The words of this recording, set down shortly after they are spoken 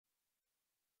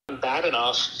bad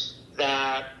enough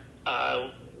that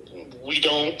we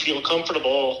don't feel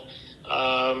comfortable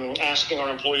asking our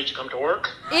employees to come to work.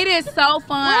 It is so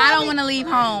fun. I don't want to leave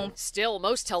home. Still,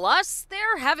 most tell us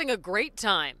they're having a great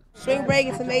time. Spring break,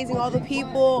 it's amazing. All the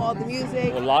people, all the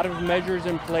music. A lot of measures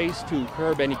in place to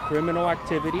curb any criminal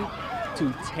activity,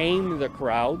 to tame the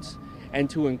crowds, and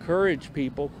to encourage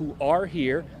people who are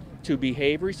here to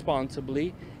behave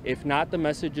responsibly. If not, the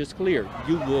message is clear.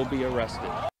 You will be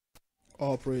arrested.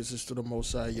 All praises to the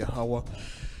Most High YAHAWAH,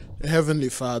 the Heavenly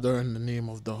Father, in the name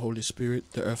of the Holy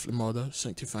Spirit, the earthly Mother,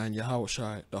 sanctifying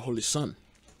YAHAWAH, the Holy Son.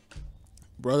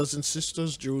 Brothers and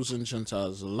sisters, Jews and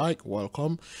Gentiles alike,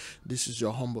 welcome. This is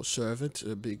your humble servant,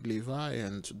 Big Levi,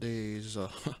 and today is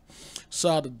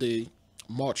Saturday,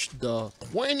 March the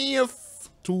 20th,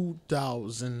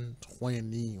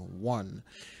 2021.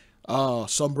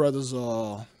 Some brothers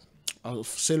are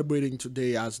celebrating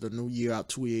today as the New Year at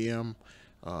 2 a.m.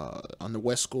 On the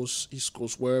West Coast, East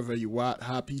Coast, wherever you are.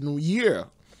 Happy New Year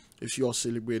if you're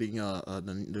celebrating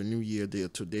the New Year there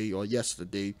today or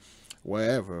yesterday,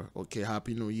 wherever. Okay,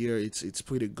 Happy New Year. It's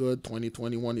pretty good.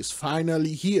 2021 is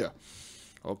finally here.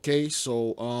 Okay,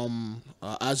 so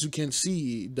as you can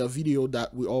see, the video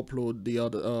that we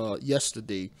uploaded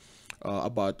yesterday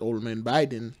about old man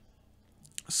Biden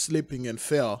slipping and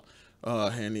fell,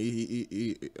 and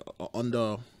he on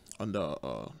the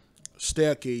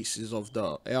staircases of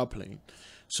the airplane.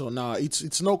 So now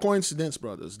it's no coincidence,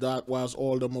 brothers. That was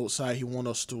all the Most High. He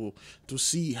wants us to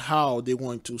see how they're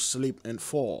going to slip and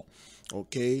fall.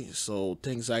 Okay, so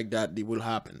things like that, they will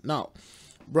happen. Now,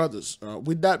 brothers,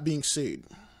 with that being said,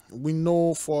 we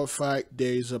know for a fact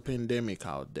there is a pandemic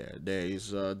out there. There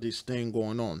is this thing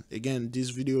going on. Again, this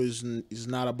video is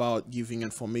not about giving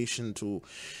information to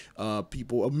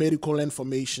people, medical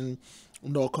information,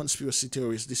 no conspiracy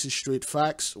theories. This is straight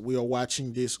facts. We are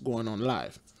watching this going on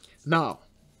live. Now,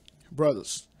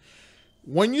 brothers,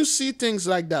 when you see things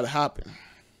like that happen,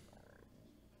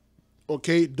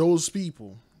 okay, those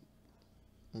people,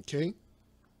 okay,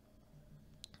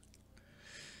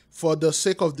 for the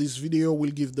sake of this video,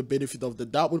 we'll give the benefit of the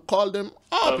doubt. We'll call them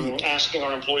asking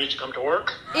our employees to come to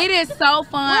work. It is so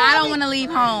fun. I don't want to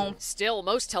leave home. Still,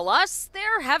 most tell us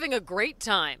they're having a great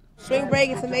time. Spring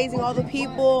break, it's amazing. All the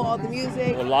people, all the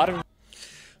music. A lot of.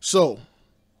 So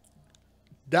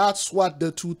that's what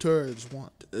the 2/3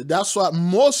 want. That's what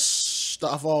most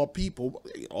of our people,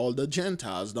 all the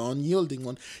Gentiles, the unyielding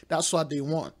one, that's what they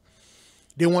want.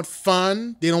 They want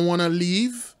fun. They don't want to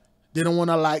leave. They don't want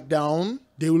to lie down.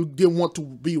 They want to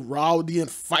be rowdy and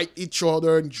fight each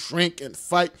other and drink and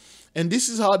fight. And this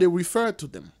is how they refer to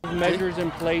them. Okay? Measures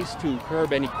in place to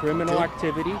curb any criminal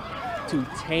activity, to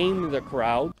tame the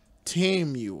crowd.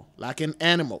 Tame you like an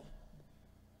animal.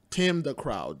 Tame the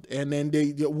crowd. And then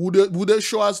would they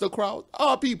show us the crowd?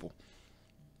 Our people.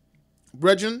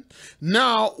 Brethren,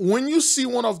 now when you see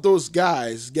one of those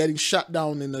guys getting shot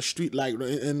down in the street, like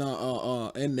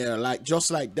in there, like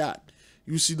just like that,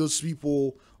 you see those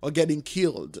people are getting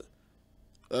killed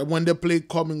when the plague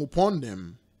coming upon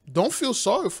them. Don't feel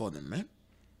sorry for them, man.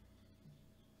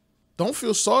 Don't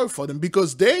feel sorry for them,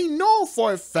 because they know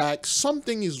for a fact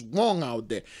something is wrong out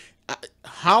there.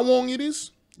 How wrong it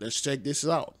is? Let's check this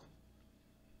out.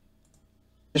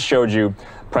 Just showed you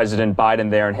President Biden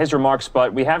there in his remarks,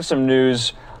 but we have some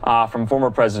news from former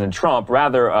President Trump,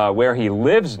 rather where he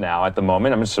lives now at the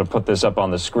moment. I'm just going to put this up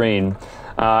on the screen.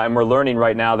 And we're learning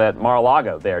right now that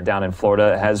Mar-a-Lago there down in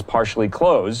Florida has partially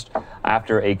closed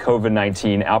after a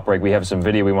COVID-19 outbreak. We have some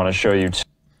video we want to show you.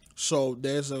 So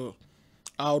there's a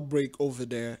outbreak over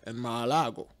there in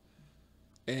Mar-a-Lago.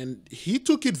 And he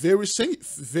took it very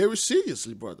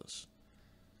seriously, brothers.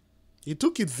 He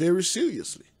took it very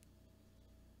seriously.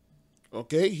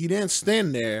 Okay? He didn't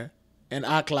stand there and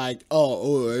act like,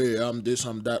 oh, hey, I'm this,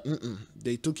 I'm that.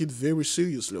 They took it very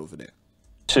seriously over there.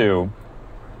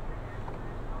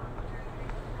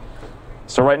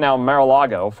 So right now,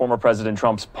 Mar-a-Lago, former President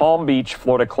Trump's Palm Beach,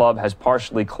 Florida club, has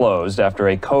partially closed after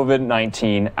a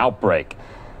COVID-19 outbreak.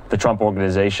 The Trump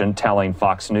organization telling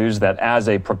Fox News that as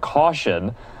a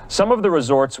precaution, some of the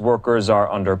resort's workers are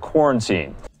under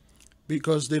quarantine.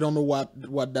 Because they don't know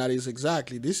what that is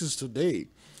exactly. This is today,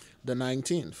 the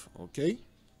 19th, okay?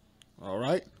 All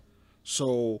right?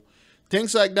 So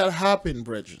things like that happen,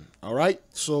 brethren, all right?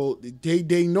 So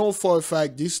they know for a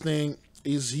fact this thing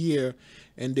is here,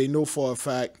 and they know for a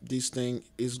fact this thing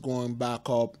is going back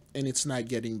up, and it's not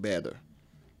getting better.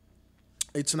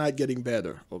 It's not getting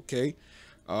better, okay?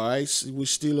 All right, so they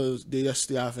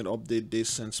still haven't updated this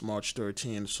since March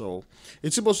 13th, so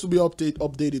it's supposed to be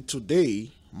updated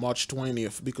today, March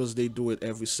 20th, because they do it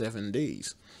every 7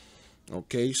 days.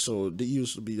 Okay, so they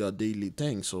used to be a daily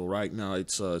thing. So right now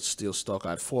it's still stuck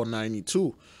at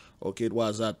 492. Okay, it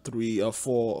was at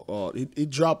it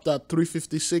dropped at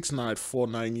 356, now at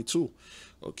 492.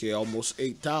 Okay, almost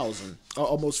 8,000,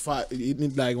 almost five. It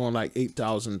need like on like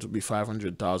 8,000 to be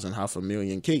 500,000,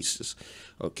 500,000 cases.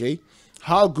 Okay,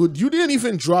 how good you didn't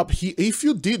even drop here. If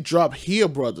you did drop here,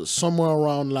 brothers, somewhere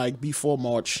around like before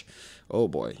March. Oh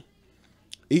boy,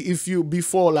 if you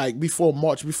before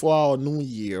March, before our new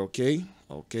year. Okay,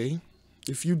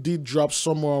 if you did drop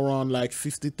somewhere around like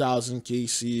 50,000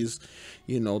 cases,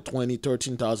 you know,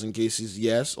 13,000 cases,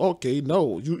 yes. Okay,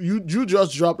 no, you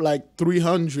just dropped like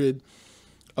 300.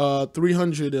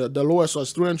 300, the lowest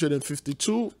was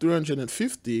 352,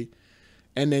 350,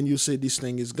 and then you say this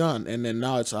thing is gone, and then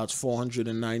now it's at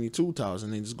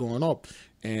 492,000, and it's going up.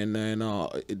 And then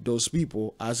those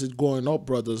people, as it's going up,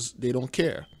 brothers, they don't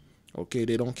care. Okay,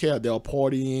 they don't care. They're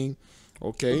partying.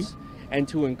 Okay, and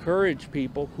to encourage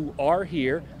people who are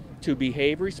here to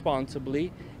behave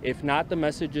responsibly. If not, the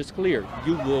message is clear: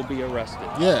 you will be arrested.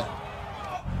 Yeah.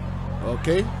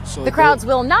 Okay, so the crowds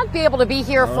will not be able to be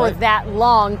here for that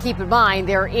long. Keep in mind,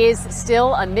 there is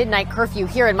still a midnight curfew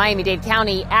here in Miami-Dade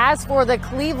County. As for the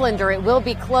Clevelander, it will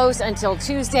be closed until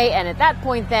Tuesday, and at that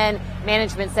point then,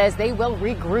 management says they will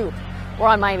regroup. We're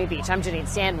on Miami Beach. I'm Janine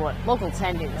Stanwood, Local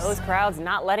 10 News. Those crowds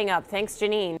not letting up. Thanks,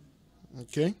 Janine.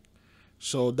 Okay,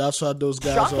 so that's what those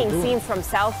guys are doing. Shocking scenes from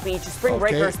South Beach. Spring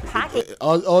breakers packing.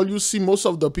 All you see, most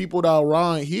of the people that are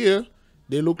around here,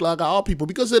 they look like our people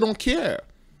because they don't care.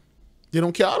 They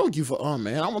don't care. I don't give a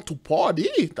man. I want to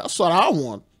party. That's what I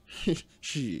want.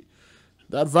 Shit.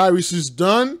 That virus is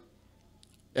done.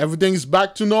 Everything is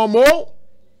back to normal.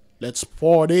 Let's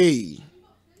party.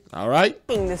 All right?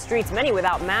 In the streets, many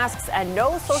without masks and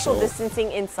no social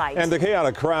distancing in sight. And the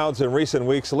chaotic crowds in recent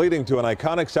weeks leading to an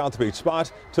iconic South Beach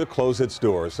spot to close its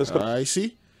doors. I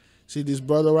see this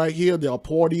brother right here. They are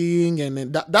partying, and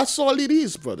then that's all it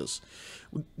is, brothers.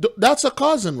 That's a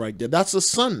cousin right there. That's a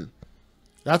son.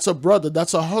 That's a brother.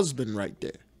 That's a husband right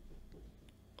there.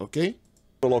 Okay?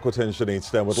 The Local 10 Janine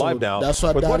Stanwood live now. That's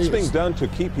what what's being done to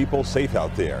keep people safe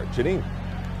out there? Janine.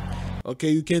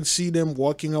 Okay, you can see them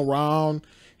walking around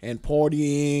and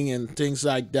partying and things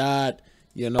like that.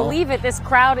 You know. Believe it, this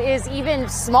crowd is even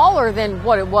smaller than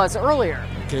what it was earlier.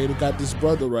 Okay, look at this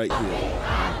brother right here.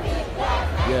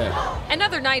 Yeah.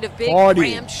 Another night of big,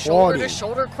 crammed,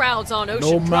 shoulder-to-shoulder crowds on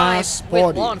Ocean Drive,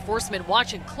 with law enforcement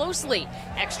watching closely.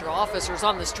 Extra officers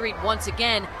on the street once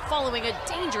again, following a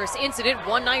dangerous incident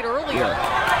one night earlier.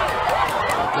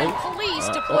 When police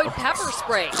deployed pepper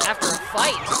spray after a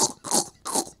fight.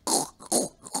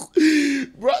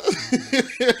 Brother.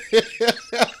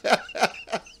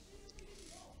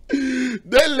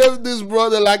 They left this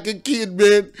brother like a kid,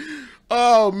 man.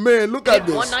 Oh man, look at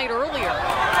this. One night earlier,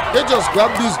 they just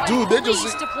grabbed this dude. They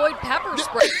just deployed pepper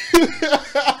spray.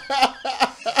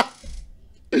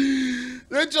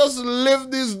 They just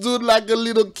left this dude like a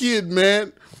little kid,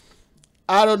 man.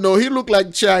 I don't know. He looked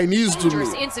like Chinese to me.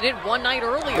 Incident one night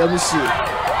earlier. Let me see.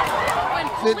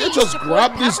 They just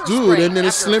grabbed this dude and then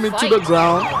slam him to the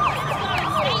ground.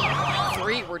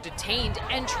 3 were detained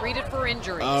and treated for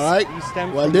injuries. All right.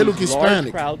 Well, they look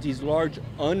Hispanic. These large,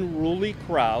 unruly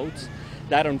crowds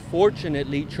that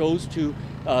unfortunately chose to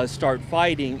start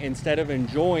fighting instead of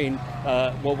enjoying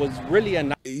what was really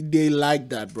a... They like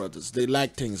that, brothers. They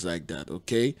like things like that,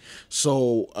 okay?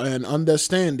 So, and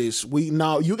understand this.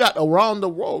 Now, you got around the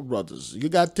world, brothers. You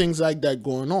got things like that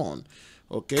going on,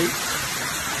 okay?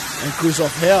 Increase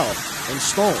of hell and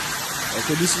storm.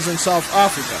 Okay, this is in South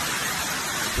Africa.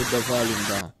 Put the volume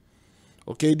down.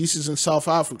 Okay, this is in South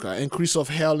Africa. Increase of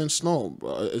hail and snow.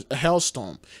 A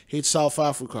hailstorm hit South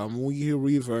Africa, Muyi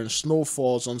River, and snow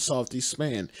falls on Southeast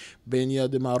Spain, Benya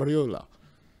de Mariola.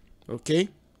 Okay,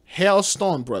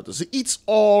 hailstorm, brothers. It's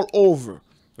all over.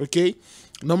 Okay,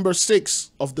 number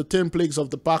 6 of the 10 plagues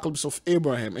of the apocalypse of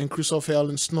Abraham. Increase of hail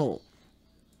and snow.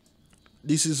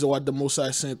 This is what the Most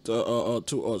High sent to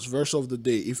us. Verse of the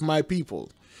day: if my people,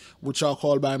 which are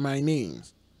called by my name,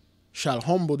 shall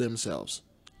humble themselves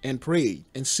and pray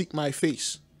and seek my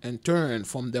face and turn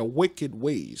from their wicked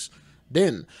ways,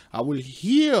 then I will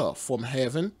hear from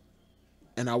heaven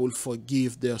and I will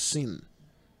forgive their sin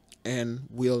and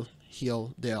will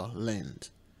heal their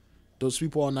land. Those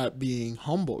people are not being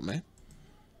humble, man.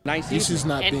 This is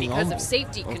not being humble. And because of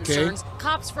safety concerns,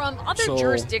 cops from other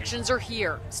jurisdictions are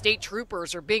here. State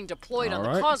troopers are being deployed on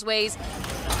the causeways.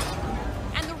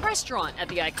 Restaurant at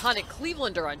the iconic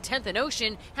Clevelander on 10th and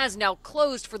Ocean has now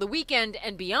closed for the weekend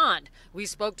and beyond. We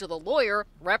spoke to the lawyer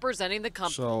representing the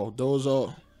company. So those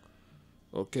are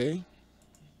okay.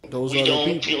 Those we are don't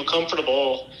the people. feel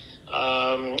comfortable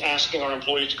asking our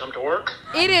employees to come to work.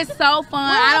 It is so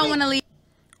fun. I don't want to leave.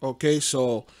 Okay,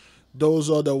 so those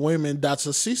are the women. That's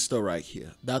a sister right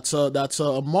here. That's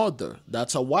a mother.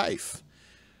 That's a wife.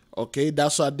 Okay,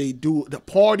 that's what they do. The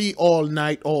party all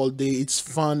night, all day. It's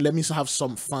fun. Let me have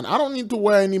some fun. I don't need to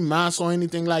wear any mask or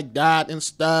anything like that and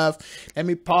stuff. Let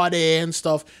me party and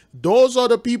stuff. Those are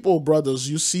the people, brothers,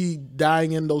 you see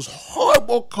dying in those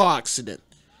horrible car accidents.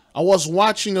 I was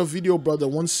watching a video, brother.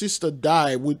 One sister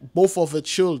died with both of her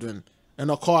children in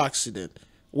a car accident.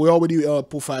 We already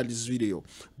profiled this video.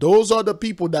 Those are the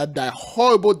people that die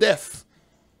horrible death.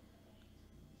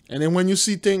 And then when you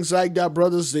see things like that,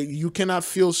 brothers, you cannot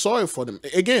feel sorry for them.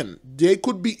 Again, they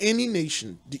could be any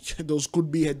nation. Those could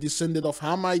be a descendant of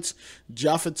Hamites,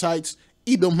 Japhetites,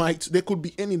 Edomites. They could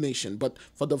be any nation. But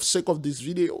for the sake of this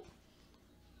video,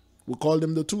 we call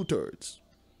them the two-thirds.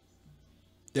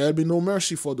 There'll be no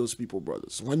mercy for those people,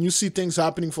 brothers. When you see things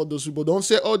happening for those people, don't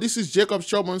say, oh, this is Jacob's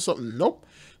trouble and something. Nope.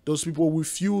 Those people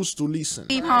refuse to listen.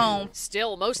 Leave home.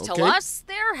 Still, most tell us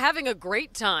they're having a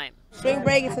great time. Spring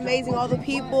break, it's amazing. All the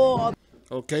people.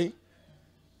 Okay?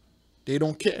 They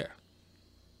don't care.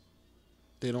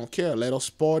 They don't care. Let us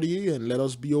party and let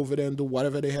us be over there and do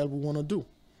whatever the hell we want to do.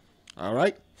 All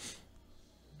right?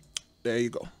 There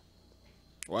you go.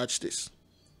 Watch this.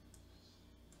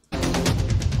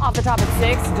 Off the top at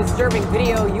 6, disturbing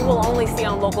video you will only see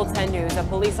on Local 10 News. A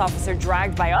police officer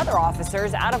dragged by other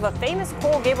officers out of a famous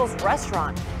Coral Gables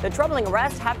restaurant. The troubling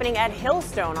arrest happening at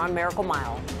Hillstone on Miracle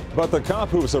Mile. But the cop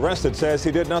who was arrested says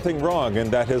he did nothing wrong and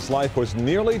that his life was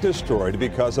nearly destroyed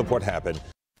because of what happened.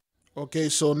 Okay,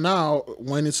 so now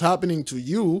when it's happening to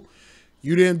you,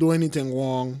 you didn't do anything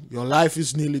wrong. Your life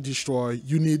is nearly destroyed.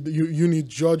 You need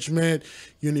judgment.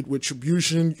 You need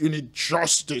retribution. You need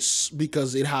justice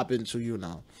because it happened to you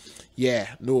now. Yeah,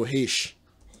 no hish.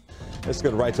 Let's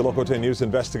get right to Local 10 News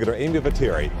investigator Amy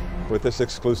Viteri with this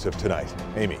exclusive tonight.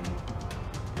 Amy.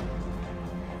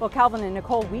 Well, Calvin and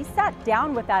Nicole, we sat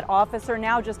down with that officer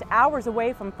now just hours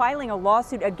away from filing a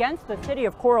lawsuit against the city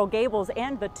of Coral Gables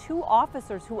and the 2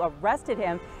 officers who arrested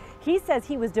him. He says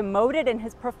he was demoted and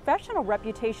his professional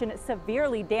reputation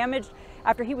severely damaged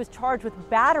after he was charged with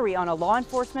battery on a law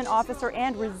enforcement officer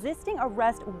and resisting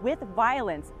arrest with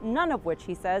violence, none of which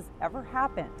he says ever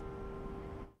happened.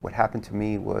 What happened to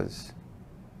me was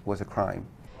a crime.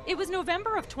 It was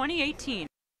November of 2018.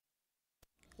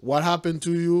 What happened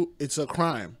to you? It's a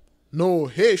crime. No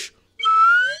hish.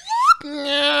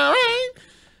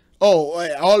 Oh,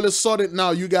 all of a sudden now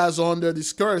you guys are under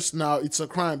this curse. Now it's a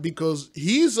crime because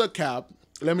he's a cop.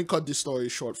 Let me cut this story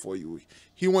short for you.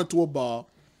 He went to a bar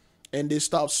and they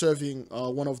stopped serving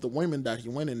one of the women that he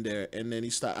went in there, and then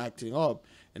he started acting up.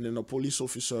 And then the police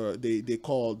officer, they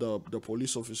called the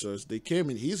police officers. They came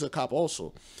in. He's a cop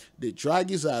also. They drag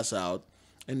his ass out,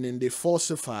 and then they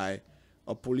falsify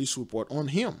a police report on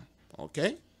him.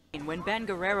 Okay? When Ben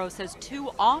Guerrero says 2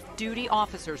 off-duty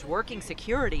officers working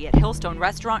security at Hillstone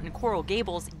Restaurant in Coral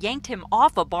Gables yanked him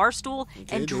off a bar stool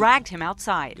and dragged him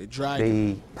outside.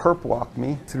 They perp walked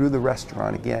me through the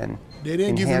restaurant again. They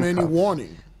didn't give him any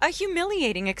warning. A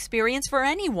humiliating experience for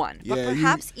anyone, but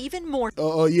perhaps even more.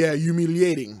 Yeah,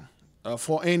 humiliating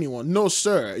for anyone. No,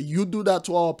 sir. You do that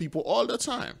to our people all the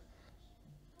time.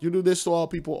 You do this to our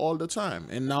people all the time,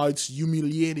 and now it's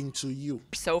humiliating to you.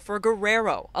 So for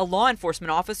Guerrero, a law enforcement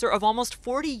officer of almost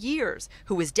 40 years,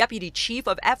 who is deputy chief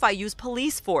of FIU's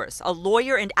police force, a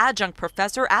lawyer and adjunct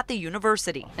professor at the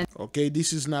university. Okay,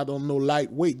 this is not on no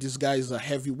lightweight. This guy is a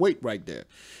heavyweight right there.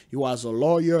 He was a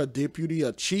lawyer, a deputy,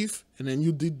 a chief, and then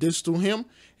you did this to him,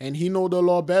 and he know the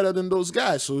law better than those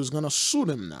guys, so he's gonna sue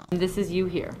them now. This is you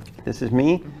here. This is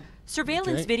me.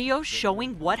 Surveillance video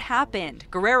showing what happened.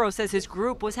 Guerrero says his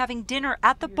group was having dinner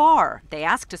at the bar. They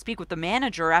asked to speak with the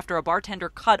manager after a bartender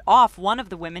cut off one of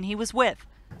the women he was with.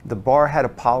 The bar had a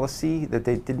policy that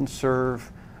they didn't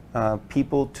serve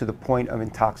people to the point of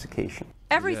intoxication.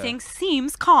 Everything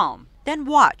seems calm. Then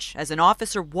watch as an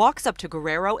officer walks up to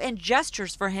Guerrero and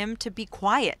gestures for him to be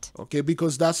quiet. Okay,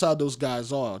 because that's how those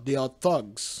guys are. They are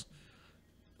thugs.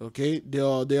 Okay, they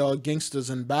are gangsters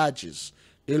in badges.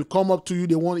 They'll come up to you.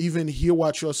 They won't even hear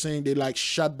what you're saying. They like,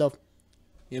 shut the,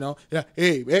 yeah,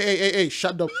 hey,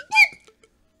 shut the.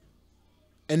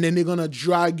 And then they're going to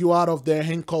drag you out of there,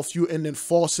 handcuff you, and then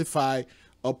falsify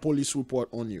a police report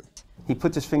on you. He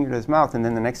puts his finger to his mouth, and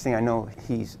then the next thing I know,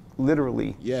 he's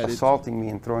literally assaulting me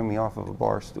and throwing me off of a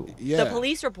bar stool. The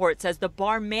police report says the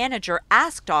bar manager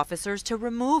asked officers to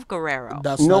remove Guerrero.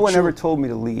 No one ever told me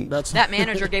to leave. That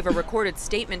manager gave a recorded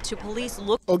statement to police.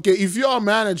 Okay, if you're a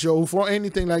manager or for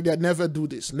anything like that, never do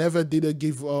this. Never did a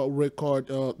give a record.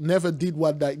 Never did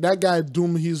what that guy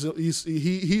doomed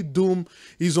he doomed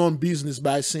his own business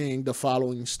by saying the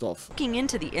following stuff. Looking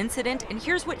into the incident, and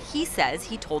here's what he says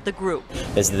he told the group.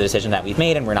 This is the decision that we've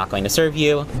made, and we're not going to serve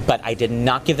you. But I did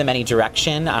not give them any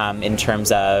direction in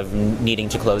terms of needing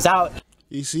to close out.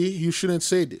 You see, you shouldn't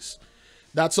say this.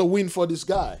 That's a win for this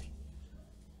guy.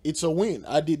 It's a win.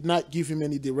 I did not give him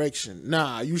any direction.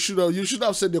 Nah, you should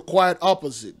have said the quiet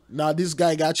opposite. Nah, this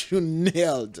guy got you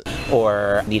nailed.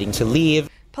 Or needing to leave.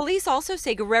 Police also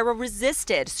say Guerrero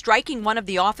resisted, striking one of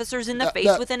the officers in the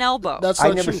face with an elbow.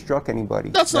 I never struck anybody.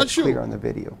 That's not true. Clear on the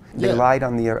video. They lied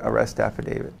on the arrest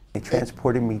affidavit. They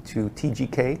transported me to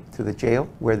TGK, to the jail,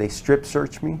 where they strip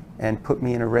searched me and put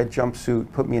me in a red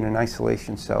jumpsuit, put me in an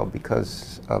isolation cell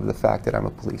because of the fact that I'm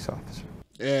a police officer.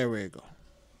 There we go.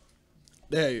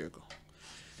 There you go.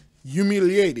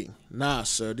 Humiliating. Nah,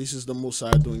 sir, this is the Most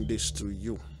High doing this to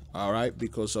you. All right,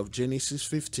 because of Genesis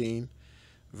 15.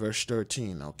 Verse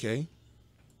 13, okay?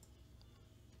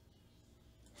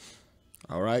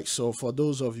 All right, so for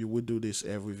those of you who do this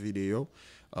every video,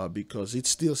 because it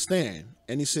still stand.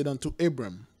 And he said unto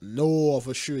Abram, know of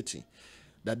a surety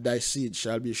that thy seed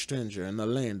shall be a stranger in a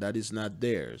land that is not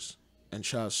theirs, and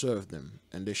shall serve them,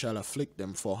 and they shall afflict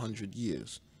them 400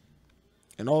 years.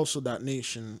 And also that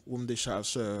nation whom they shall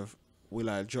serve will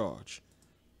I judge.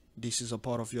 This is a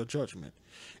part of your judgment.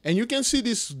 And you can see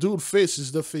this dude's face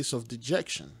is the face of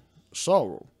dejection,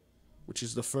 sorrow, which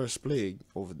is the first plague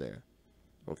over there.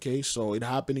 Okay, so it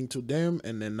happening to them,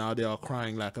 and then now they are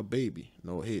crying like a baby.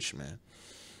 No hish, man.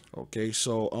 Okay,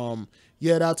 so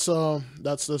yeah, that's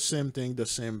the same thing, the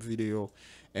same video.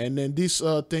 And then these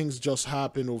things just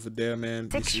happen over there, man.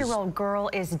 6-year-old girl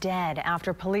is dead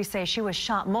after police say she was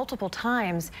shot multiple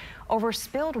times over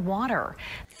spilled water.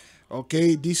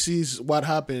 Okay, this is what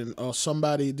happened.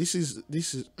 Somebody, this is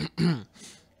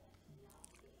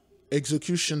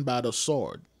execution by the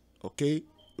sword. Okay,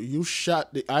 you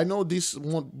shot I know this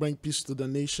won't bring peace to the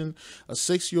nation. A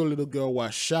 6-year-old little girl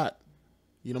was shot.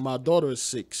 You know, my daughter is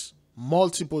 6,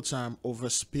 multiple times over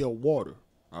spilled water.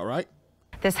 All right.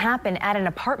 This happened at an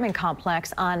apartment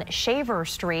complex on Shaver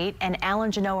Street and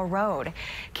Alan Genoa Road.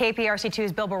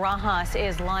 KPRC2's Bill Barajas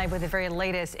is live with the very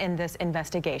latest in this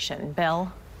investigation.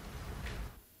 Bill.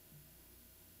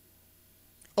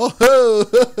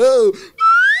 Oh,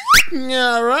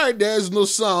 yeah, right. There's no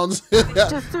sounds.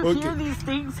 Just to hear these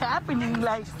things happening,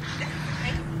 like,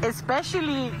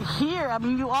 especially here. I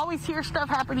mean, you always hear stuff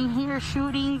happening here,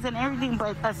 shootings and everything,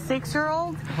 but a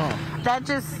 6-year-old, that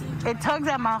just, it tugs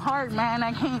at my heart, man.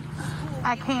 I can't.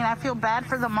 I feel bad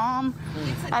for the mom.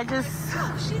 I just,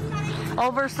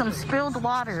 over some spilled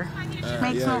water.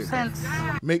 Makes no sense.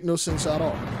 Make no sense at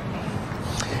all.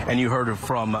 And you heard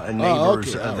from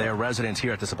neighbors, their residents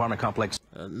here at this apartment complex.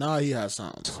 Now he has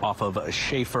sounds. Off of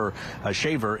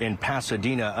Shaver in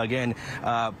Pasadena. Again,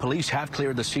 police have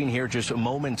cleared the scene here just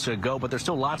moments ago, but there's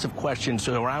still lots of questions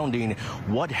surrounding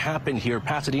what happened here.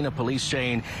 Pasadena police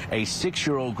saying a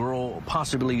 6-year-old girl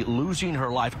possibly losing her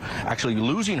life,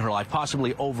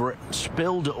 possibly over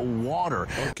spilled water.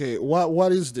 Okay,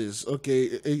 what is this?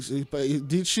 Okay,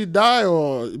 did she die,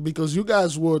 or because you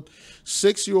guys would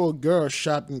 6-year-old girl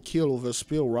shot and killed over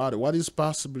spilled water? What is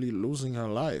possibly losing her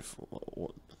life?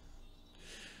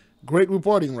 Great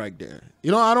reporting right there.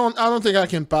 You know, I don't think I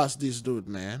can pass this dude,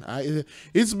 man.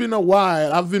 It's been a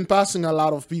while. I've been passing a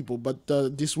lot of people, but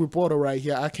this reporter right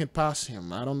here, I can't pass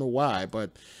him. I don't know why, but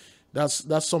that's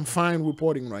some fine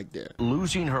reporting right there.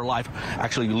 Losing her life,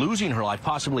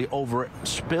 possibly over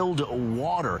spilled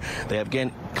water. They have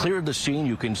again cleared the scene.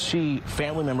 You can see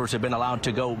family members have been allowed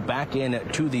to go back in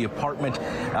to the apartment.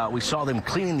 We saw them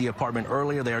cleaning the apartment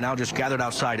earlier. They are now just gathered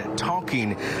outside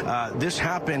talking. This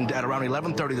happened at around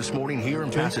 11:30 this morning here in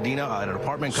Pasadena at an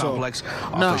apartment complex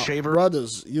off now, of Shaver.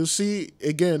 Brothers, you see,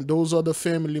 again, those are the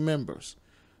family members.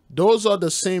 Those are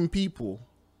the same people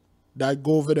that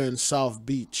go over there in South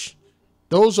Beach.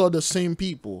 Those are the same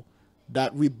people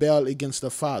that rebel against the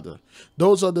Father.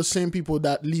 Those are the same people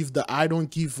that live the I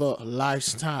don't give a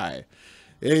lifestyle.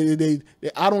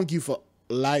 I don't give a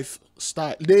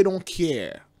lifestyle. They don't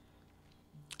care.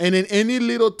 And in any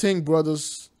little thing,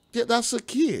 brothers, yeah, that's a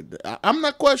kid. I'm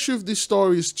not quite sure if this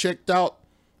story is checked out,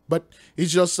 but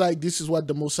it's just like this is what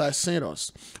the Most High sent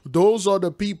us. Those are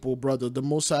the people, brother, the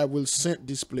Most High will send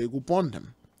this plague upon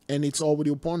them. And it's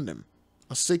already upon them.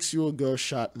 A 6-year-old girl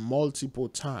shot multiple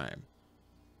times.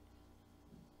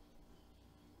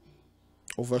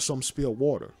 over some spilled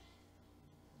water.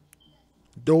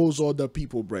 Those are the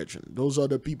people, brethren. Those are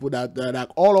the people that are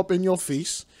all up in your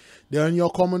face. They're on your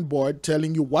common board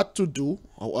telling you what to do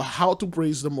or how to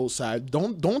praise the Most High.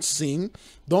 Don't sing.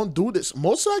 Don't do this.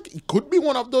 Most likely, it could be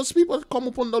one of those people that come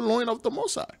upon the loin of the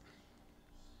Most High.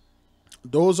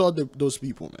 Those are those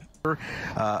people, man.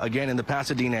 Again, in the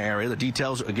Pasadena area, the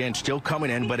details, again, still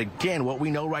coming in. But again, what we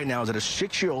know right now is that a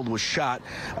 6-year-old was shot,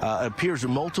 appears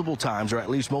multiple times, or at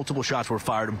least multiple shots were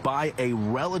fired by a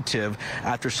relative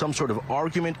after some sort of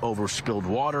argument over spilled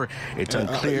water. It's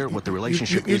unclear what the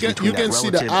relationship is between that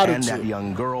relative and that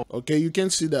young girl. Okay, you can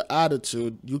see the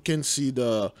attitude. You can see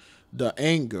the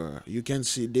anger. You can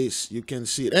see this. You can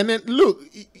see it. And then look,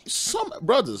 some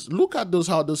brothers, look at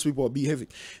how those people are behaving.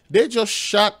 They just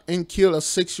shot and killed a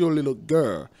 6-year-old little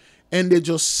girl, and they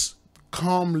just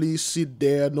calmly sit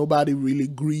there. Nobody really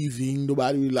grieving.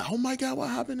 Nobody really like, oh my God, what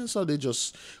happened? And so they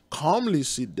just calmly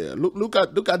sit there. Look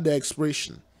at the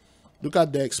expression. Look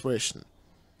at the expression.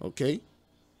 Okay.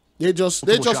 They just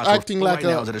acting like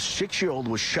right now that a 6-year-old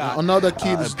was shot. Another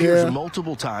kid is there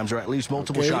multiple times, or at least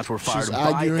multiple shots were fired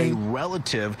by a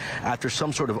relative after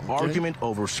some sort of argument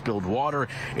over spilled water.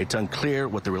 It's unclear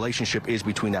what the relationship is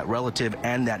between that relative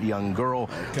and that young girl.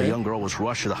 The young girl was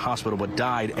rushed to the hospital but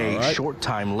died a short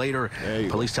time later.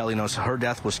 Police telling us her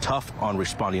death was tough on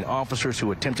responding officers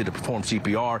who attempted to perform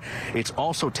CPR. It's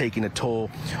also taking a toll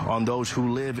on those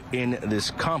who live in this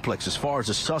complex. As far as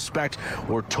the suspect,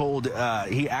 we're told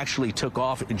he actually took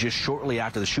off just shortly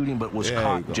after the shooting, but was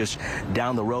caught just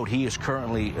down the road. He is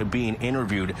currently being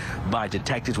interviewed by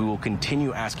detectives. We will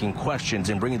continue asking questions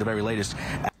and bringing the very latest.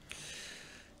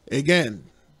 Again,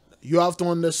 you have to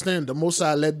understand the Most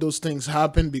High let those things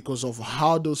happen because of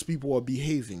how those people are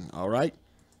behaving. All right,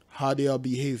 how they are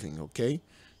behaving. Okay,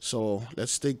 so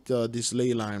let's take this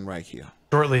ley line right here.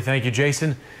 Shortly, thank you,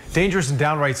 Jason. Dangerous and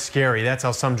downright scary. That's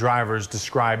how some drivers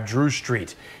describe Drew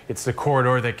Street. It's the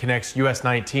corridor that connects US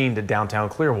 19 to downtown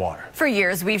Clearwater. For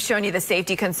years, we've shown you the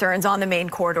safety concerns on the main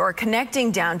corridor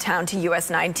connecting downtown to US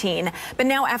 19. But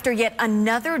now, after yet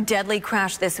another deadly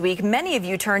crash this week, many of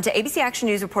you turn to ABC Action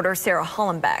News reporter Sarah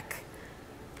Hollenbeck.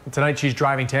 Tonight, she's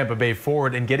driving Tampa Bay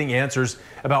forward and getting answers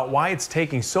about why it's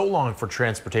taking so long for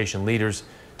transportation leaders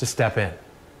to step in.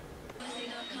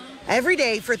 Every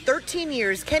day for 13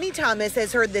 years, Kenny Thomas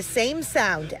has heard the same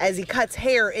sound as he cuts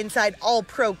hair inside All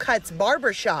Pro Cuts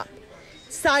barbershop.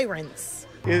 Sirens.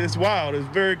 It's wild. It's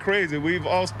very crazy. We've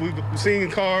seen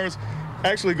cars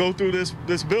actually go through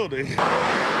this building.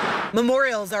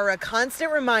 Memorials are a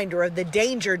constant reminder of the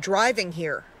danger driving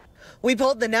here. We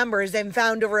pulled the numbers and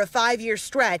found over a 5-year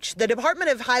stretch, the Department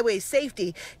of Highway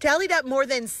Safety tallied up more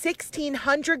than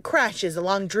 1,600 crashes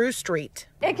along Drew Street.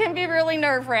 It can be really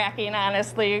nerve-wracking,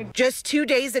 honestly. Just 2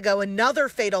 days ago, another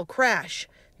fatal crash.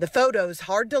 The photos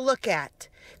hard to look at.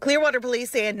 Clearwater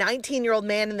police say a 19-year-old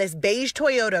man in this beige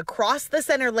Toyota crossed the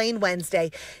center lane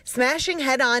Wednesday, smashing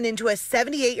head-on into a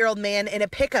 78-year-old man in a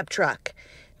pickup truck.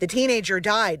 The teenager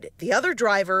died. The other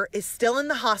driver is still in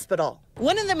the hospital.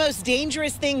 One of the most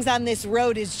dangerous things on this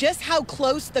road is just how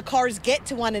close the cars get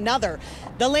to one another.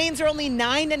 The lanes are only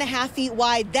 9.5 feet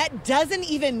wide. That doesn't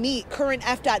even meet current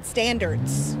FDOT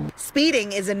standards.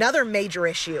 Speeding is another major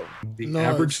issue. The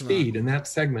average speed in that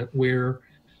segment where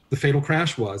the fatal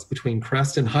crash was between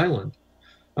Crest and Highland,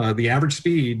 the average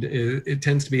speed, it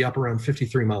tends to be up around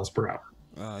 53 miles per hour.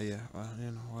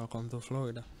 Welcome to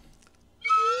Florida.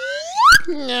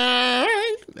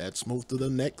 Let's move to the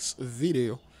next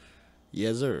video.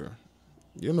 Yes, sir.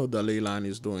 You know the ley line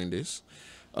is doing this.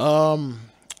 All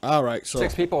right, so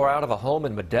 6 people are out of a home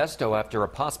in Modesto after a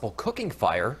possible cooking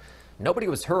fire. Nobody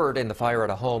was hurt in the fire at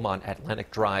a home on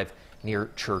Atlantic Drive near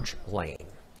Church Lane.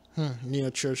 Near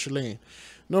Church Lane.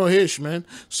 No hish, man.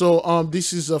 So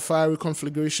this is a fiery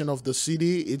conflagration of the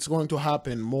city. It's going to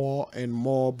happen more and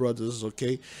more, brothers,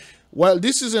 okay? Well,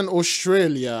 this is in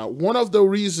Australia. One of the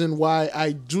reasons why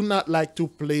I do not like to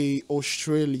play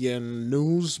Australian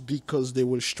news because they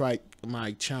will strike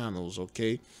my channels,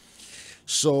 okay?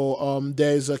 So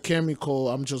there's a chemical,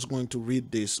 I'm just going to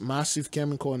read this. Massive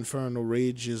chemical inferno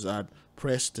rages at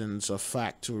Preston's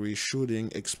factory,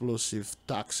 shooting explosive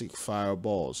toxic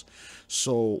fireballs.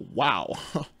 So, wow.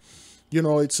 You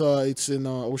know, it's in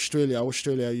Australia.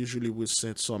 Australia usually will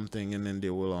set something and then they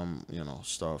will, you know,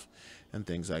 stuff and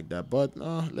things like that. But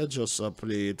let's just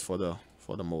play it for the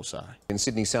Most High. In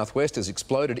Sydney southwest has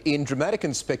exploded in dramatic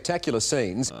and spectacular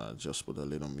scenes. Just put a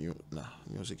little mute. Nah,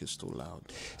 music is too loud.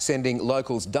 Sending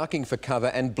locals ducking for cover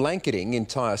and blanketing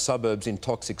entire suburbs in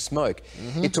toxic smoke.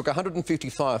 It took 150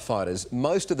 firefighters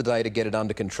most of the day to get it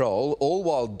under control, all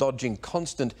while dodging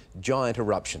constant giant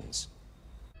eruptions.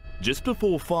 Just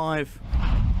before 5,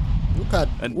 Look at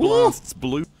and blasts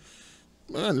blew.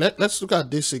 Man, let's look at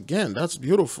this again. That's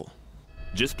beautiful.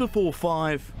 Just before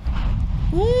 5.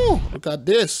 Ooh, look at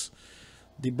this.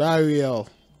 The burial.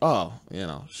 Oh, you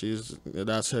know,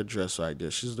 that's her dress right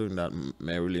there. She's doing that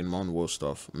Marilyn Monroe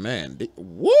stuff. Man,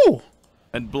 woo!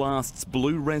 And blasts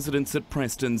blew residents at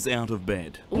Preston's out of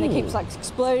bed. And it keeps like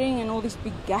exploding and all these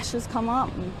big gashes come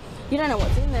up and you don't know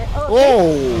what's in there.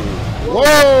 Oh,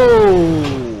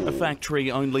 whoa! A factory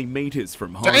only meters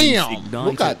from home. Damn, ignited.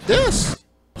 look at this.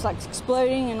 It's like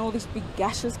exploding and all these big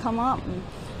gashes come up and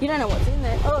you don't know what's in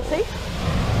there. Oh, see?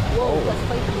 Whoa, that's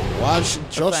like... Watch,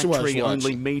 a factory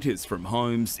only meters from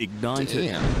homes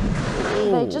ignited.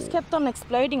 They just kept on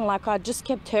exploding, like I just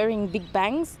kept hearing big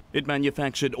bangs. It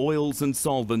manufactured oils and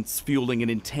solvents, fueling an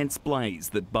intense blaze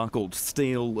that buckled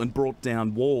steel and brought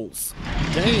down walls.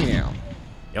 Damn.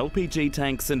 LPG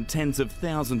tanks and tens of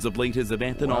thousands of litres of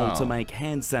ethanol Wow. to make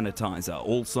hand sanitizer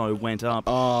also went up,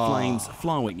 flames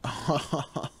flowing.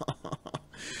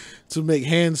 To make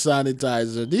hand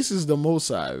sanitizer. This is the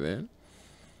Mossad, man.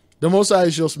 The Mossad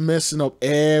is just messing up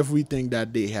everything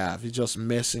that they have. It's just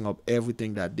messing up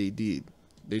everything that they did.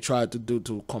 They tried to do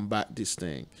to combat this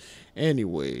thing.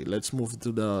 Anyway, let's move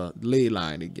to the ley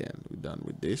line again. We're done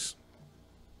with this.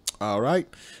 All right.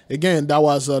 Again, that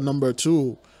was number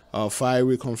 2.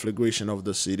 Fiery conflagration of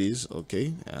the cities.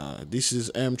 Okay. This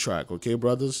is Amtrak. Okay,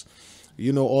 brothers.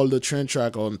 You know all the train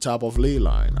track on top of ley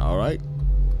line. All right.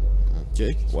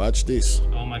 Okay. Watch this.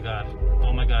 Oh my God.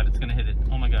 Oh my God. It's gonna hit it.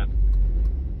 Oh my God.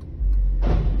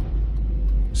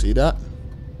 See that?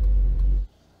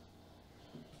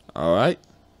 All right.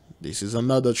 This is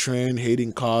another train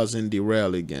hitting cars and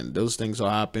derail again. Those things are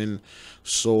happening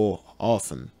so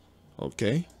often.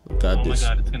 Okay. Look at this. Oh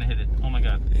my God. It's gonna hit it. Oh my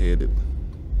God. Hit it.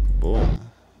 Boom.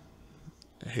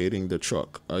 Hitting the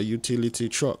truck. A utility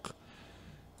truck.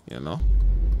 You know.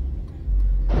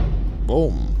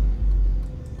 Boom.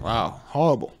 Wow.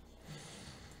 Horrible.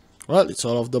 Well, it's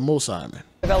all of the Mossad, man.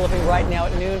 Developing right now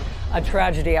at noon, a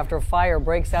tragedy after a fire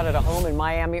breaks out at a home in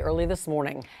Miami early this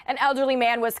morning. An elderly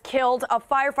man was killed. A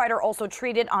firefighter also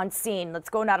treated on scene. Let's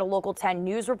go now to Local 10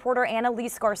 News reporter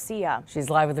Annalise Garcia. She's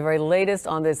live with the very latest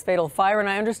on this fatal fire, and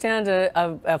I understand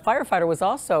a firefighter was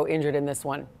also injured in this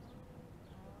one.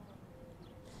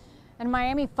 And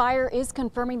Miami Fire is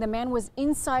confirming the man was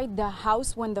inside the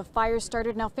house when the fire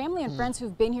started. Now, family and friends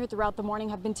who've been here throughout the morning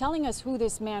have been telling us who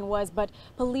this man was, but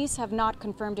police have not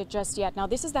confirmed it just yet. Now,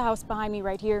 this is the house behind me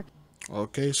right here.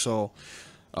 Okay, so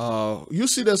you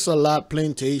see there's a lot,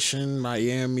 Plantation,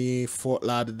 Miami,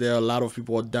 Fort-Lauderdale. A lot of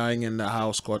people are dying in the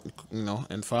house caught, you know,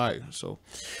 in fire. So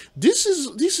this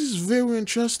is very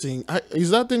interesting.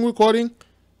 Is that thing recording?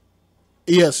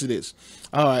 Yes, it is.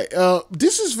 All right.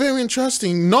 This is very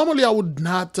interesting. Normally, I would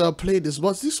not play this,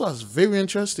 but this was very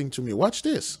interesting to me. Watch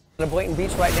this. On Boynton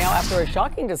Beach right now after a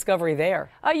shocking discovery there.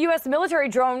 A U.S. military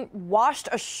drone washed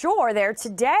ashore there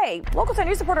today. Local 10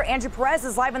 News reporter Andrew Perez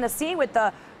is live on the scene with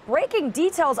the breaking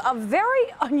details of very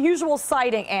unusual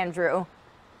sighting, Andrew.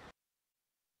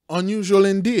 Unusual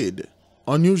indeed.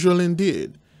 Unusual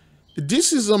indeed.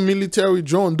 This is a military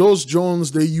drone. Those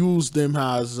drones, they use them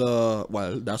as,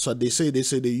 well, that's what they say. They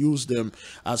say they use them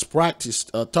as practice,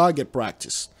 target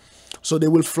practice. So they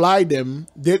will fly them.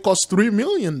 They cost $3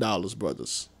 million,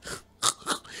 brothers.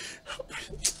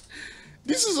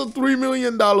 This is a $3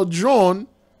 million drone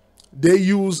they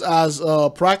use as a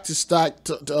practice target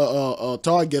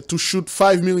to shoot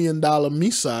 $5 million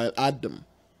missile at them.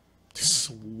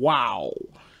 Wow.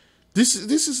 This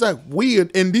is like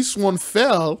weird. And this one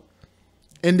fell.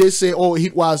 And they say, oh,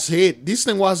 it was hit. This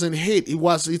thing wasn't hit.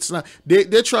 It's not.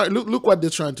 They try. Look what they're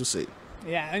trying to say.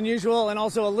 Yeah, unusual and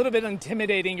also a little bit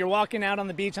intimidating. You're walking out on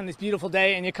the beach on this beautiful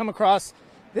day, and you come across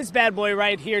this bad boy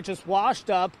right here, just washed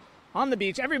up on the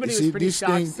beach. Everybody was pretty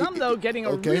shocked. Some, though, getting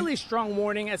a really strong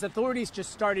warning as authorities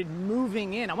just started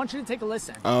moving in. I want you to take a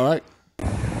listen. All right.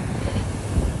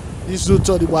 This dude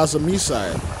thought it was a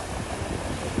missile.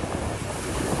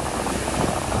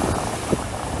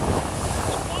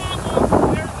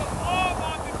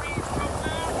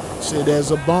 Say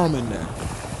there's a bomb in there.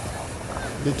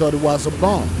 They thought it was a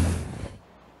bomb.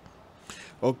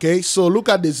 Okay, so look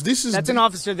at this. That's an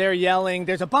officer there yelling,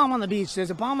 "There's a bomb on the beach.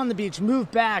 There's a bomb on the beach.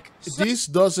 Move back." This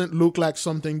doesn't look like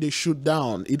something they shoot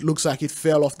down. It looks like it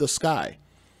fell off the sky.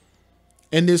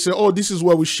 And they say, "Oh, this is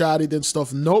where we shot it and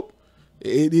stuff." Nope,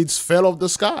 it's fell off the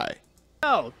sky.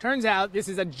 Oh, turns out this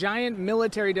is a giant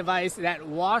military device that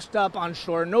washed up on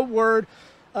shore. No word.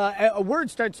 A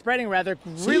word started spreading rather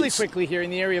really quickly here in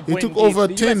the area of Boynton It took Beach. over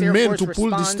The 10 US Air men Force to pull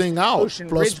this thing out, Ocean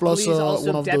plus Ridge Police, also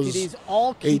one of deputies, those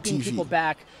all keeping ATV. people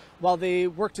back. while they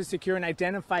work to secure and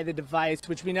identify the device,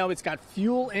 which we know it's got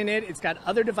fuel in it. It's got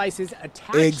other devices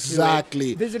attached exactly.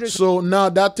 to it. Visitors. So now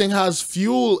that thing has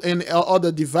fuel and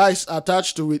other device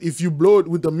attached to it. If you blow it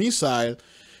with a missile,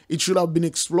 it should have been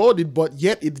exploded, but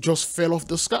yet it just fell off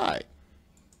the sky.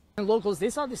 And locals, they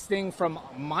saw this thing from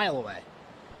a mile away.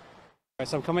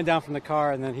 So I'm coming down from the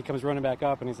car, and then he comes running back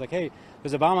up, and he's like, hey,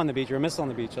 there's a bomb on the beach or a missile on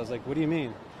the beach. I was like, what do you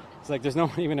mean? It's like, there's no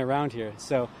one even around here.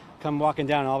 So come walking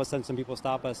down, and all of a sudden some people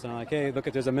stop us, and I'm like, hey,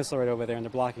 look, there's a missile right over there, and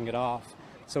they're blocking it off.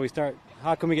 So we start,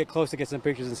 how can we get close to get some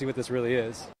pictures and see what this really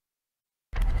is?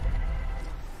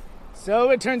 So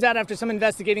it turns out after some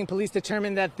investigating, police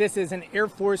determined that this is an Air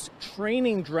Force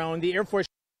training drone. The Air Force...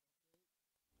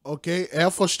 Okay,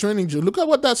 Air Force training drone. Look at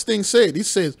what that thing said. It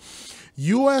says,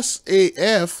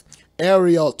 USAF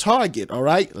aerial target, all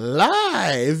right?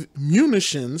 Live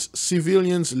munitions,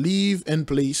 civilians leave and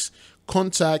place.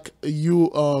 Contact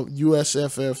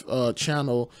USFF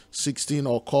channel 16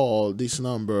 or call this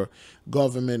number.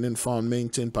 Government informed,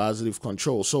 maintain positive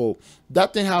control. So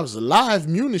that thing has live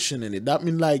munition in it. That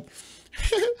means like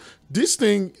this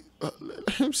thing.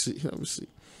 Let me see.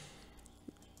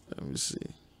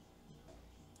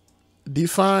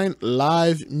 Define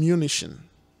live munition.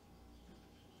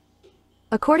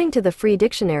 According to the Free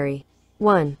Dictionary,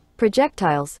 1.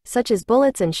 Projectiles, such as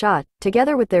bullets and shot,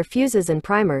 together with their fuses and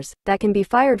primers, that can be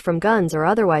fired from guns or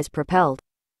otherwise propelled.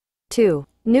 2.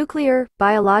 Nuclear,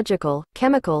 biological,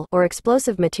 chemical, or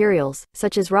explosive materials,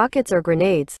 such as rockets or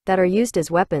grenades, that are used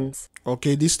as weapons.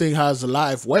 Okay, this thing has a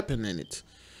live weapon in it.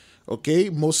 Okay,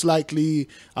 most likely,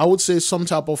 I would say some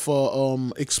type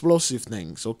of explosive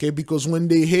things. Okay, because when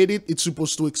they hit it, it's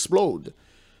supposed to explode.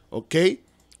 Okay,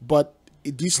 but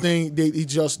this thing, it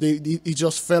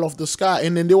just fell off the sky,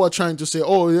 and then they were trying to say,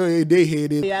 oh, yeah, they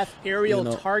hit it.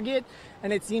 Aerial target,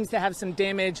 and it seems to have some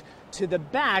damage to the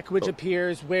back, which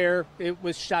appears where it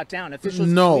was shot down.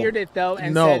 Officials cleared it though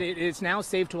and said it is now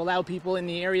safe to allow people in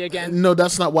the area again. No,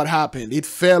 that's not what happened. It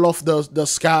fell off the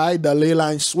sky, the ley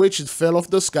line switch, it fell off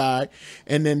the sky,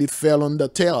 and then it fell on the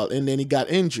tail, and then it got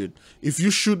injured. If you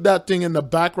shoot that thing in the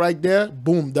back right there,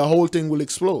 boom, the whole thing will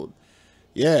explode.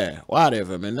 Yeah,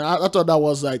 whatever, man. I thought that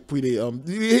was like pretty.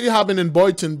 It happened in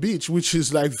Boynton Beach, which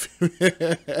is like,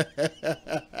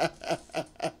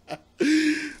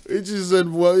 which is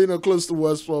in, well, you know, close to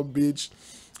West Palm Beach.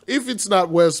 If it's not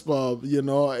West Palm, you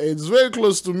know, it's very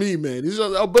close to me, man. It's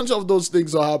just, a bunch of those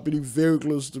things are happening very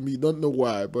close to me. Don't know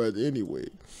why, but anyway.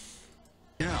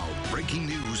 Now, breaking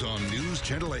news on News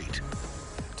Channel 8.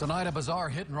 Tonight, a bizarre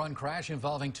hit-and-run crash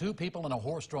involving 2 people in a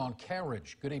horse-drawn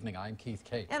carriage. Good evening, I'm Keith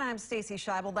Cate. And I'm Stacy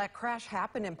Scheibel. That crash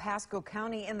happened in Pasco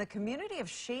County in the community of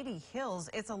Shady Hills.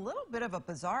 It's a little bit of a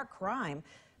bizarre crime.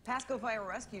 Pasco Fire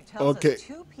Rescue tells us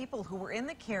 2 people who were in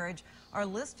the carriage are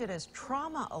listed as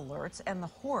trauma alerts, and the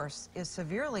horse is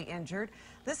severely injured.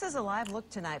 This is a live look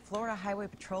tonight. Florida Highway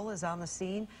Patrol is on the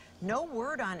scene. No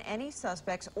word on any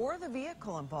suspects or the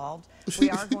vehicle involved.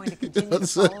 We are going to continue to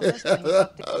follow this.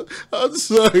 I'm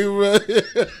sorry, man.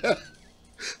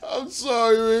 I'm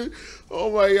sorry, man.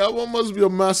 Oh my God, one must be a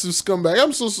massive scumbag.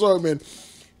 I'm so sorry, man.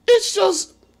 It's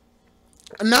just,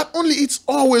 not only it's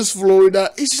always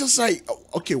Florida, it's just like,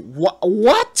 okay,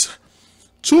 what?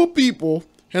 2 people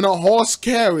in a horse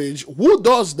carriage. Who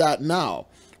does that now?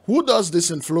 Who does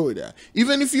this in Florida?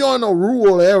 Even if you're in a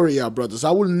rural area, brothers, I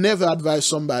will never advise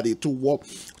somebody to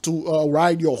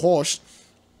ride your horse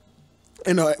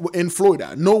in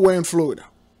Florida. Nowhere in Florida.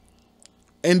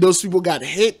 And those people got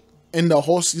hit, and the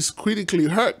horse is critically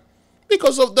hurt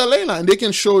because of the ley line. They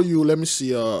can show you. Let me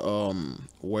see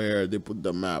where they put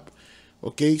the map.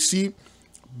 Okay, see,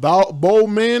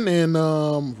 Bowman and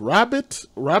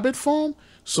Rabbit Farm.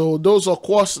 So those are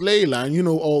cross ley line, you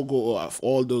know, all go off,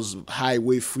 all those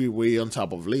highway, freeway on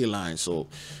top of ley line. So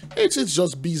it's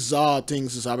just bizarre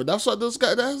things is happening. That's what those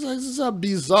guys, that's a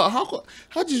bizarre.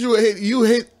 How did you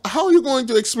hate, how are you going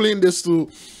to explain this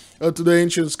to the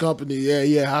insurance company?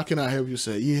 Yeah, how can I help you?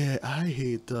 Say, yeah, I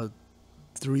hate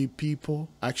 3 people,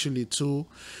 actually 2,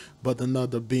 but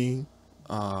another being,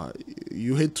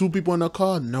 you hit 2 people in a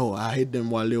car? No, I hit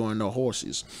them while they were on the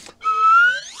horses.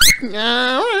 All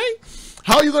right.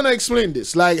 How are you going to explain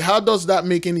this? Like, how does that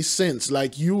make any sense?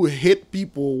 Like, you hit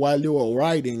people while they were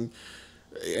riding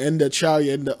in the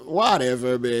chariot, and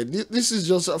whatever, man. This is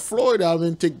just Florida. I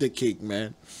mean, take the cake,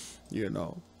 man. You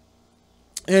know.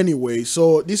 Anyway,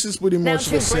 so this is pretty much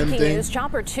the same thing. Breaking news,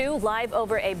 Chopper 2 live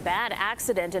over a bad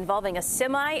accident involving a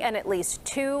semi and at least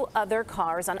 2 other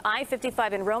cars on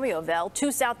I-55 in Romeoville.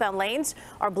 2 southbound lanes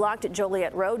are blocked at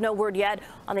Joliet Road. No word yet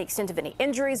on the extent of any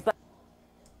injuries, but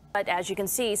as you can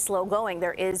see, slow going,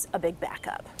 there is a big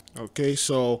backup. Okay,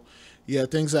 so Yeah,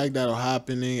 things like that are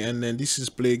happening. And then this is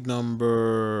plague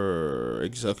number,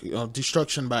 exactly,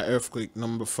 destruction by earthquake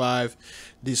number 5.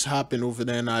 This happened over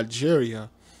there in Algeria.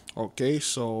 Okay,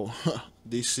 so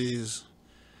this is,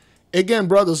 again,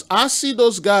 brothers, I see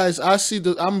those guys. I see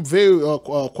the, I'm very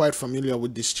quite familiar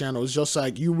with this channel. It's just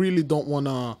like, you really don't want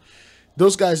to,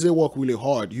 those guys, they work really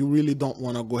hard. You really don't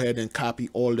want to go ahead and copy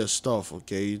all their stuff.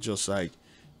 Okay, you just like,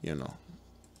 you know,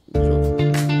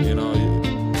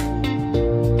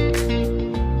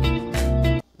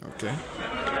 okay,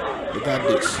 we got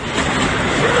this.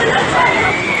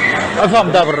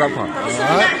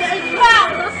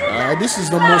 This is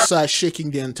the Mosai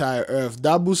shaking the entire earth.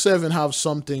 Dabu 7 have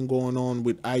something going on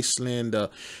with Iceland, the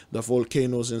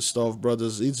volcanoes and stuff,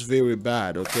 brothers. It's very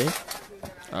bad, okay?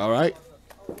 All right.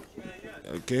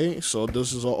 Okay, so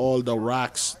this is all the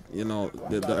rocks, you know,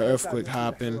 the earthquake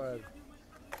happened.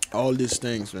 All these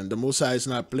things, man. The Mosai is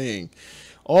not playing.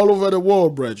 All over the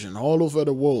world, brethren. All over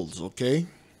the world, okay?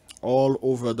 All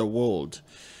over the world.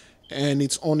 And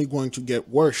it's only going to get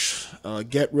worse.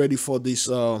 Get ready for this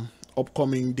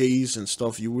upcoming days and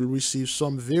stuff. You will receive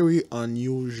some very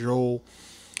unusual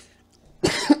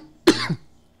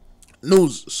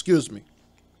news. Excuse me.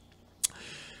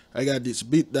 I got this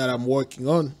beat that I'm working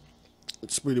on.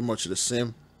 It's pretty much the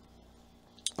same.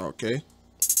 Okay.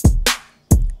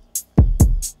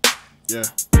 Yeah.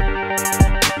 Yeah.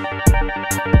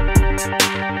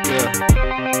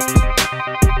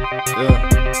 Yeah.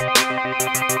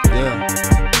 Yeah.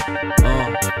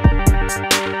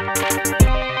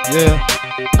 Yeah.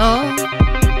 All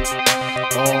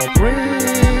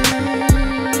praises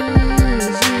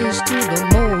to the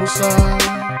Most High.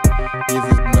 Give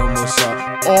it the Most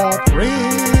High. All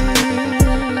praises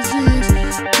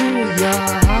to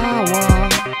YAHAWAH.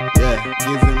 Yeah,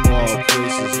 give him all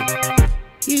praises.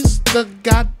 He's the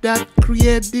God that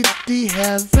created the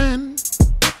heaven.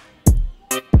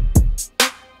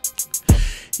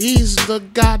 He's the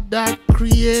God that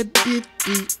created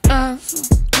the earth.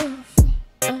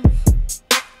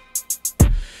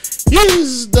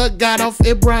 He's the God of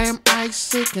Abraham,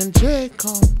 Isaac, and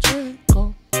Jacob.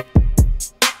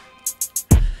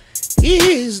 He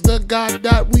is the God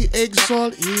that we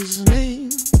exalt his name.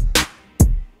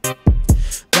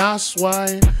 That's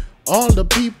why all the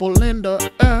people in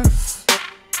the earth,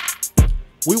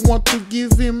 we want to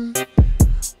give him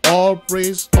all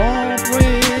praise, all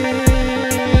praises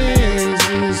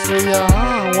to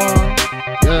YAHAWAH.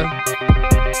 Yeah.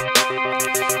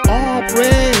 All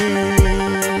praises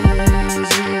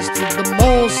to the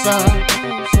Most High.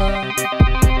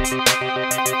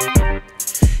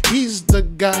 He's the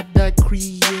God that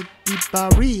created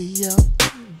Azariah.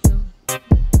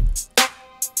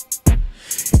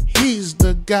 He's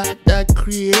the God that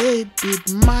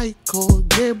created Michael,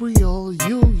 Gabriel,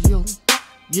 you.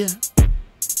 Yeah.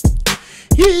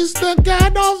 He's the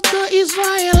God of the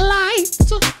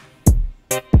Israelites.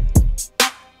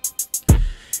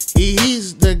 He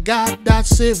is the God that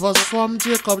saved us from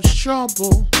Jacob's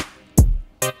trouble.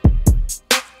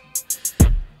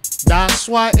 That's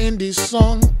why in this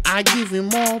song I give him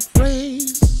all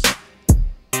praise.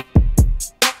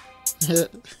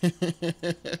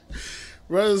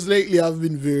 Brothers, lately I've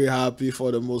been very happy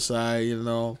for the Most High, you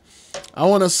know. I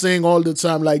want to sing all the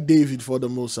time like David for the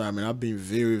Most High, man. I've been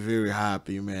very, very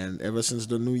happy, man. Ever since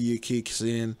the new year kicks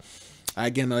in, I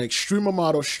get an extreme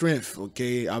amount of strength,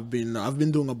 okay? I've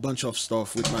been doing a bunch of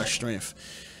stuff with my strength,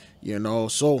 you know.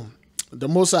 So the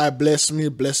Most High bless me,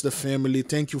 bless the family.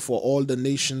 Thank you for all the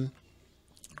nation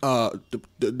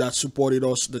that supported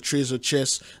us, the treasure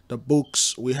chest, the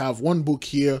books. We have one book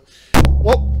here.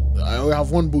 We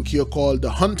have one book here called The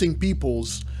Hunting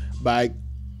Peoples by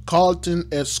Carlton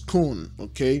S. Kuhn.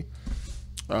 Okay,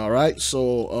 all right.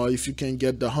 So if you can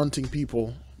get The Hunting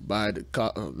People by the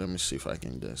let me see if I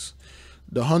can get this.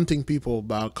 The Hunting People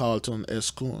by Carlton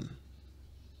S. Kuhn.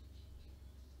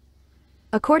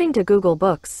 According to Google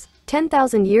Books,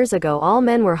 10,000 years ago all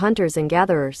men were hunters and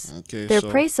gatherers. Okay, their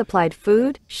prey supplied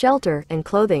food, shelter, and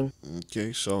clothing.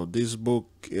 Okay, so this book,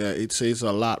 it says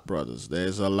a lot, brothers.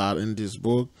 There's a lot in this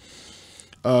book.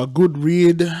 Good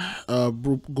read,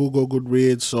 Google Good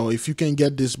Read. So if you can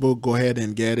get this book, go ahead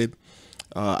and get it.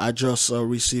 I just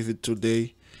received it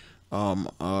today.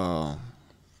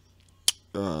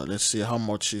 Let's see how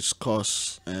much it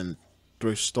costs and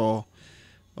thrift store.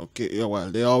 Okay, yeah,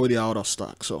 well, they're already out of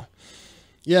stock, so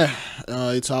yeah,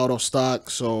 it's out of stock.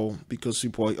 So because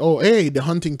people, oh hey, The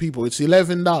Hunting People, it's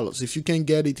 $11. If you can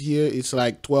get it here, it's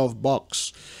like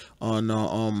 $12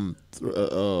 on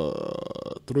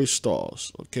thrift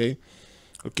stores. Okay,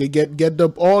 get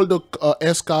all the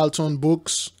S. Carlton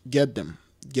books. Get them.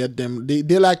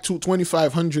 They're like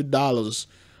 $2,500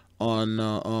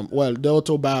 well, the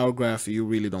autobiography, you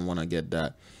really don't want to get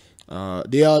that.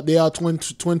 They are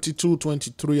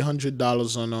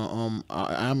 $2,200-$2,300 on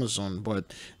Amazon,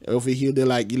 but over here they're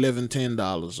like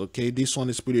 $11-10. Okay, this one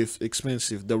is pretty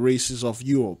expensive. The Races of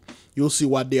Europe. You'll see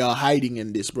what they are hiding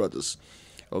in this, brothers.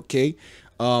 Okay,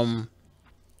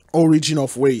 Origin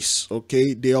of Race.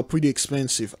 Okay, they are pretty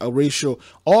expensive. A ratio,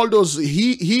 all those.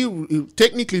 He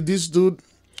technically, this dude,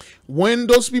 when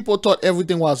those people thought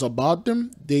everything was about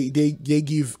them, they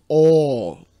give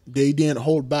all. They didn't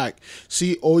hold back.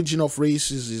 See, Origin of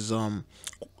Races is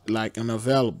like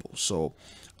unavailable. So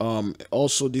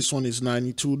also this one is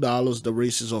 $92. The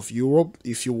Races of Europe.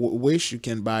 If you wish, you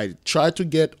can buy it. Try to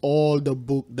get all the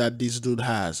book that this dude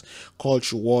has.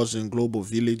 Culture Wars and Global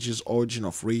Villages, Origin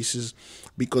of Races,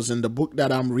 because in the book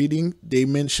that I'm reading, they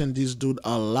mention this dude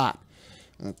a lot.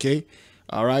 Okay.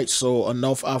 All right, so a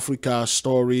North Africa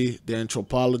story, the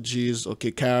anthropologies,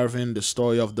 okay, Caravan, the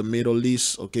story of the Middle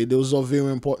East, okay, those are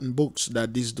very important books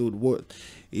that this dude wrote.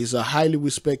 He's a highly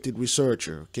respected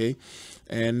researcher, okay,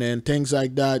 and then things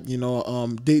like that, you know.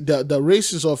 The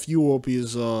Races of Europe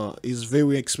is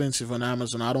very expensive on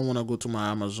Amazon. I don't want to go to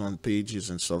my Amazon pages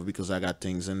and stuff because I got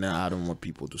things in there I don't want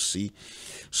people to see.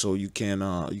 So you can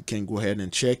go ahead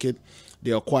and check it.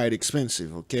 They are quite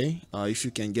expensive, okay, if you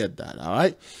can get that. All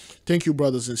right, thank you,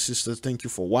 brothers and sisters. Thank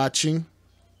you for watching.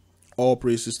 All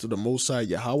praises to the Most High,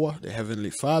 YAHAWAH, the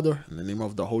Heavenly Father, in the name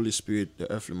of the Holy Spirit, the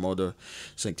Earthly Mother,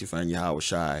 sanctifying YAHAWAH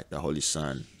Shai, the Holy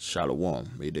Son.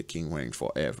 Shalom. May the King reign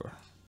forever.